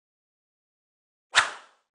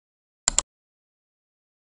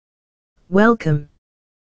Welcome.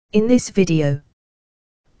 In this video,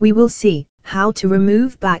 we will see how to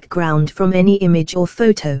remove background from any image or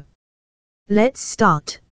photo. Let's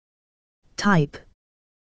start. Type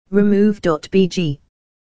remove.bg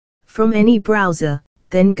from any browser,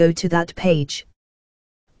 then go to that page.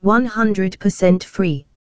 100% free.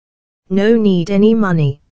 No need any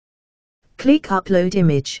money. Click Upload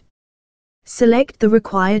Image. Select the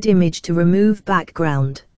required image to remove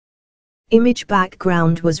background. Image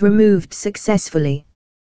background was removed successfully.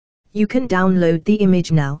 You can download the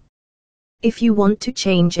image now. If you want to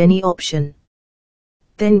change any option,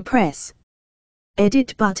 then press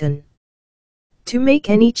Edit button. To make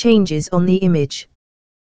any changes on the image,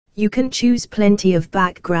 you can choose plenty of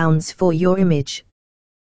backgrounds for your image.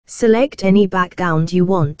 Select any background you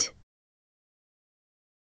want.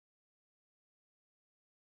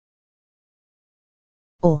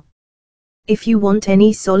 Or, if you want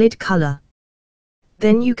any solid color,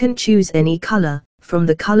 then you can choose any color from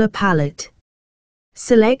the color palette.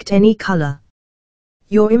 Select any color.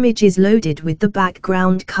 Your image is loaded with the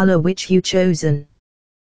background color which you chosen.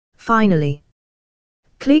 Finally,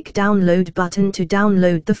 click Download button to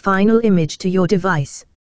download the final image to your device.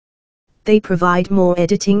 They provide more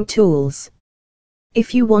editing tools.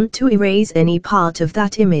 If you want to erase any part of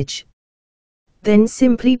that image, then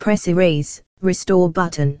simply press Erase, Restore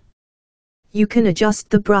button. You can adjust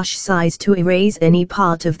the brush size to erase any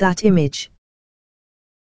part of that image.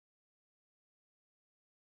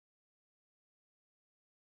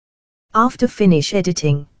 After finish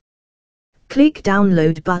editing, click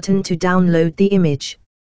Download button to download the image.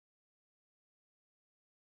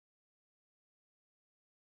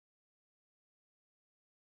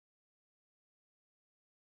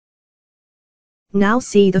 Now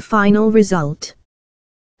see the final result,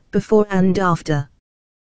 before and after.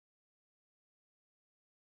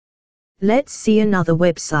 Let's see another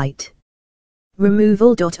website.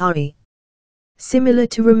 Removal.re. Similar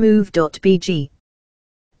to remove.bg.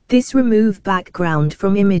 This remove background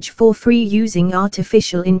from image for free using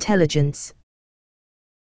artificial intelligence.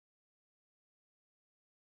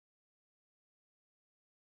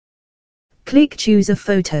 Click Choose a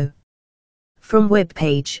photo from web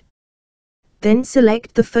page. Then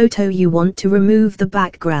select the photo you want to remove the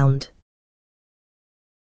background.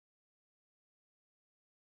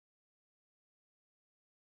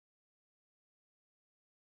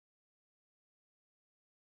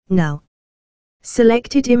 Now,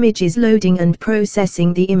 selected image is loading and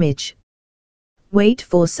processing the image. Wait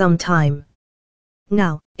for some time.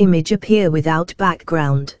 Now, image appear without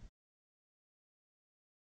background.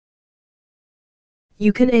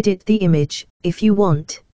 You can edit the image, if you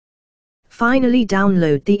want. Finally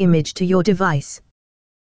download the image to your device.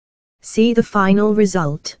 See the final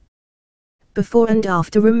result, before and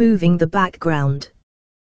after removing the background.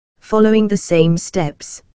 Following the same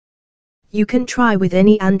steps, you can try with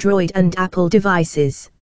any Android and Apple devices.